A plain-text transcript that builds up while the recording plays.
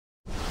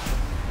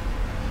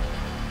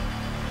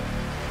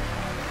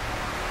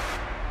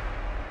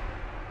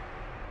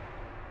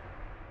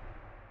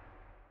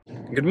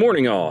Good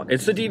morning all,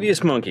 it's the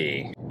Devious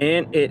Monkey,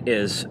 and it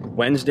is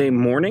Wednesday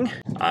morning.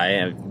 I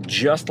have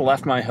just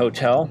left my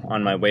hotel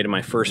on my way to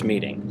my first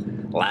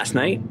meeting. Last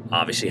night,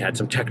 obviously had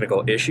some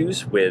technical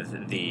issues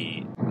with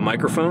the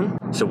microphone,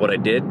 so what I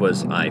did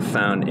was I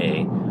found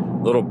a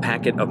little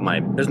packet of my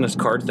business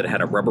cards that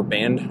had a rubber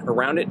band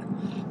around it.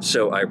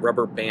 So I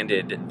rubber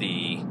banded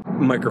the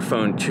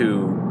microphone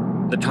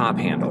to the top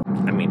handle.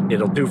 I mean,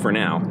 it'll do for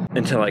now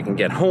until I can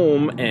get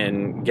home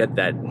and get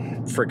that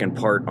freaking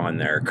part on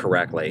there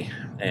correctly.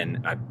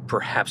 And I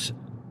perhaps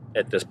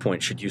at this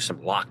point should use some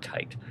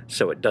Loctite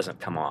so it doesn't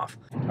come off.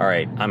 All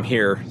right, I'm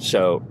here,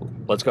 so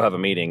let's go have a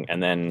meeting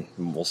and then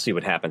we'll see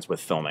what happens with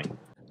filming.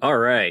 All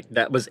right,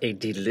 that was a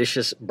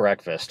delicious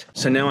breakfast.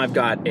 So now I've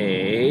got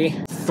a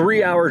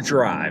 3-hour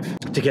drive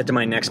to get to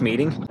my next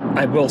meeting.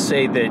 I will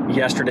say that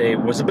yesterday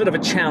was a bit of a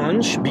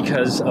challenge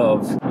because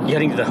of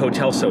getting to the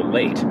hotel so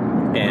late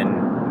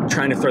and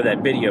trying to throw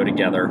that video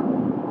together,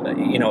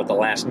 you know, at the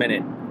last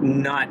minute.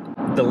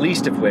 Not the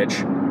least of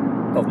which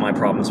of my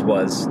problems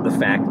was the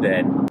fact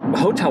that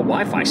hotel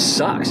Wi-Fi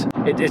sucks.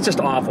 It's just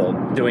awful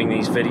doing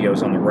these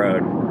videos on the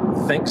road.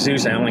 Thank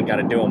Zeus I only got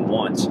to do them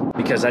once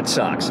because that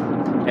sucks.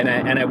 And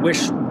I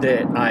wish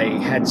that I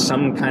had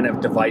some kind of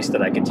device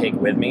that I could take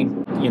with me,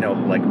 you know,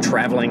 like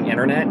traveling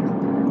internet.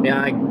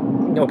 Yeah,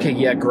 okay,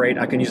 yeah, great,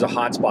 I can use a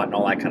hotspot and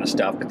all that kind of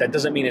stuff, but that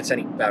doesn't mean it's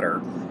any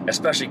better,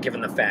 especially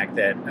given the fact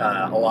that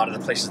a lot of the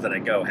places that I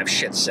go have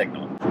shit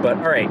signal. But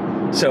all right,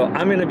 so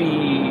I'm going to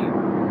be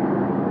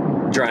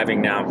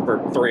driving now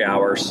for 3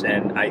 hours,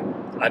 and I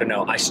don't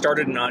know, I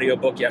started an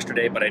audiobook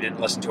yesterday, but I didn't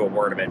listen to a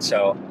word of it,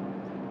 so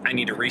I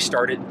need to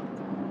restart it.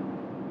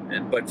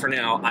 But for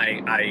now,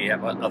 I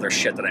have other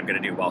shit that I'm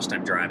going to do whilst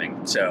I'm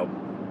driving, so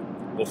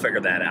we'll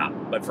figure that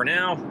out. But for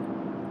now,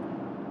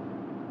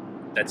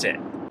 that's it.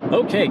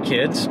 Okay,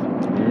 kids,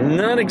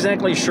 not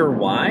exactly sure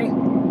why.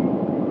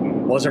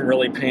 Wasn't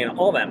really paying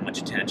all that much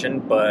attention,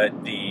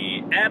 but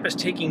the app is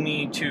taking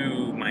me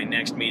to my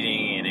next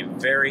meeting in a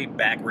very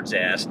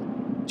backwards-ass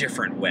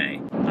different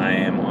way. I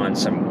am on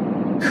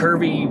some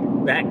curvy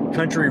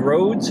backcountry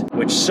roads,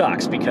 which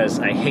sucks because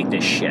I hate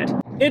this shit.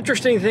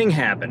 Interesting thing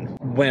happened.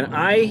 When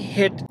I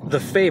hit the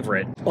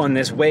favorite on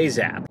this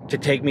Waze app to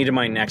take me to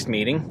my next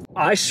meeting,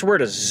 I swear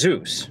to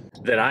Zeus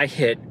that I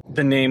hit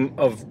the name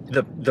of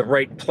the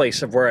right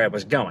place of where I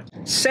was going.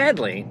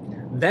 Sadly,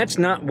 that's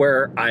not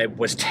where I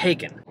was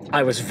taken.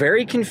 I was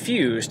very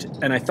confused,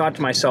 and I thought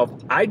to myself,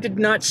 I did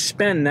not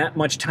spend that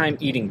much time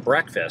eating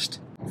breakfast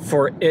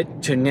for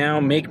it to now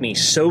make me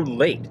so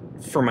late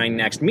for my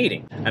next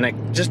meeting. And I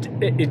just,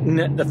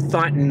 the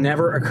thought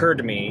never occurred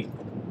to me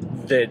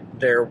that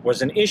there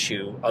was an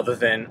issue other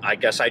than I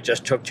guess I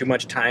just took too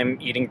much time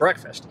eating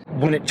breakfast.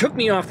 When it took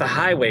me off the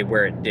highway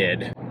where it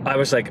did, I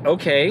was like,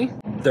 okay,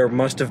 there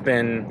must have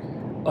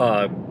been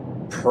a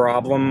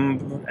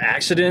problem,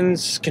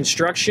 accidents,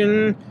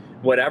 construction,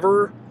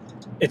 whatever.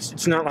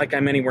 It's not like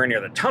I'm anywhere near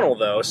the tunnel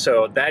though,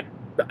 so that,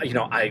 you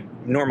know, I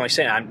normally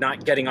say I'm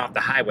not getting off the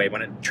highway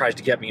when it tries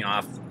to get me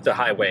off the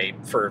highway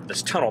for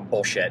this tunnel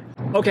bullshit.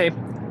 Okay,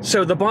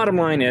 so the bottom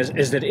line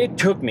is that it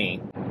took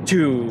me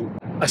to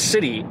a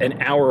city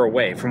an hour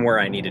away from where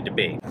I needed to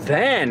be.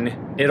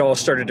 Then it all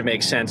started to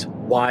make sense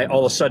why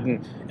all of a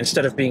sudden,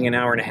 instead of being an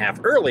hour and a half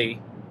early,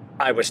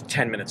 I was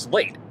 10 minutes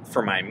late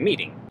for my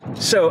meeting.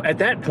 So at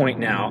that point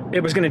now,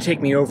 it was going to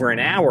take me over an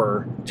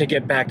hour to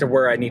get back to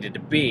where I needed to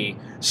be.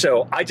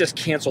 So I just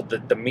canceled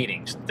the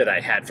meetings that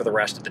I had for the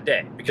rest of the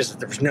day because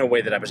there was no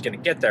way that I was going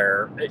to get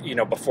there, you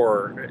know,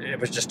 before it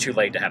was just too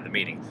late to have the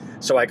meeting.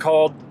 So I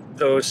called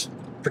those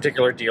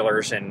particular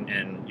dealers and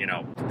you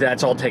know,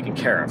 that's all taken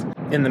care of.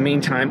 In the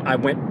meantime, I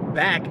went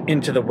back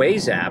into the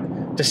Waze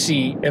app to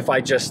see if I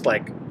just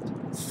like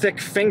thick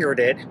fingered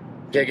it,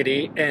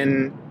 giggity,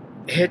 and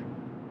hit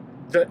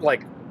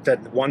the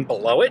one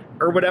below it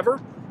or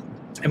whatever.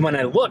 And when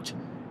I looked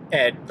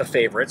at the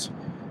favorites,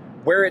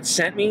 where it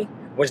sent me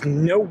was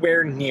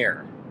nowhere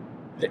near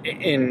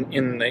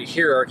in the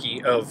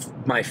hierarchy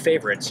of my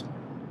favorites,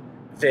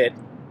 that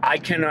I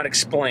cannot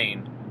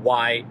explain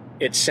why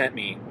it sent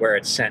me where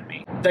it sent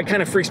me. That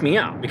kind of freaks me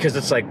out because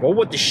it's like, well,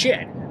 what the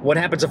shit? What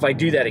happens if I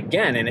do that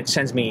again and it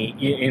sends me,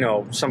 you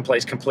know,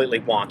 someplace completely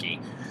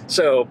wonky?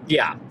 So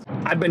yeah,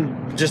 I've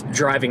been just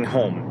driving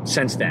home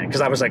since then because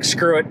I was like,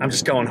 screw it, I'm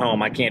just going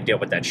home. I can't deal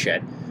with that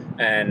shit.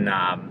 And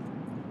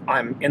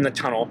I'm in the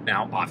tunnel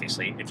now,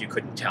 obviously, if you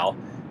couldn't tell.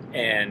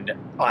 And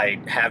I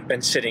have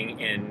been sitting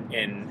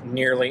in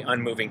nearly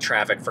unmoving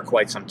traffic for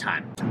quite some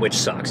time, which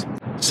sucks.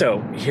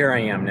 So here I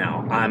am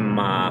now.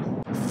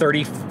 I'm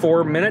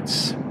 34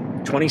 minutes,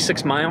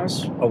 26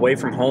 miles away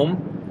from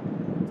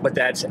home, but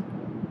that's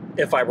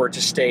if I were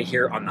to stay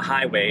here on the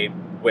highway,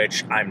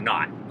 which I'm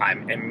not.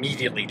 I'm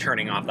immediately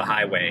turning off the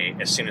highway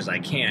as soon as I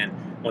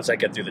can once I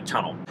get through the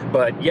tunnel.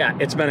 But yeah,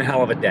 it's been a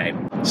hell of a day.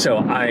 So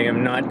I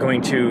am not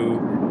going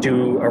to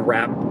do a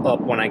wrap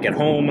up when I get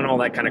home and all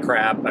that kind of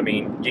crap. I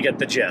mean, you get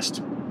the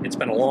gist. It's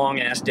been a long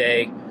ass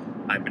day.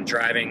 I've been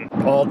driving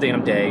all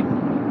damn day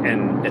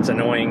and it's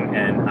annoying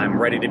and I'm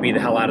ready to be the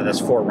hell out of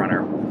this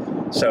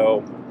 4Runner.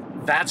 So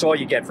that's all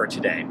you get for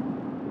today.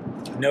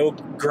 No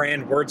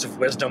grand words of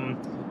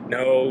wisdom,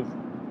 no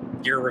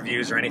gear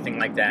reviews or anything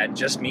like that.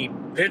 Just me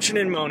bitching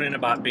and moaning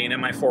about being in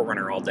my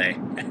 4Runner all day.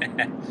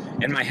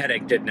 And my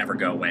headache did never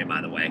go away,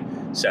 by the way.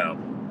 So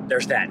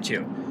there's that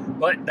too.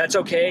 But that's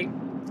okay.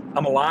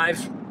 I'm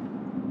alive.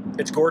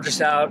 It's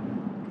gorgeous out.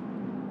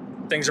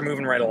 Things are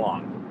moving right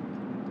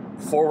along.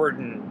 Forward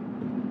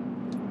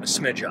and a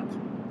smidge up.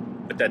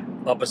 But that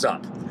up is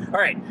up. All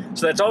right,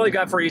 so that's all I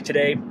got for you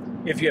today.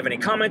 If you have any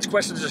comments,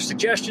 questions, or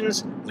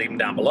suggestions, leave them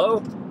down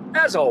below.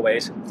 As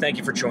always, thank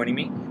you for joining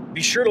me.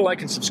 Be sure to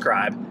like and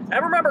subscribe.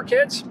 And remember,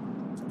 kids,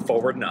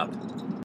 forward and up.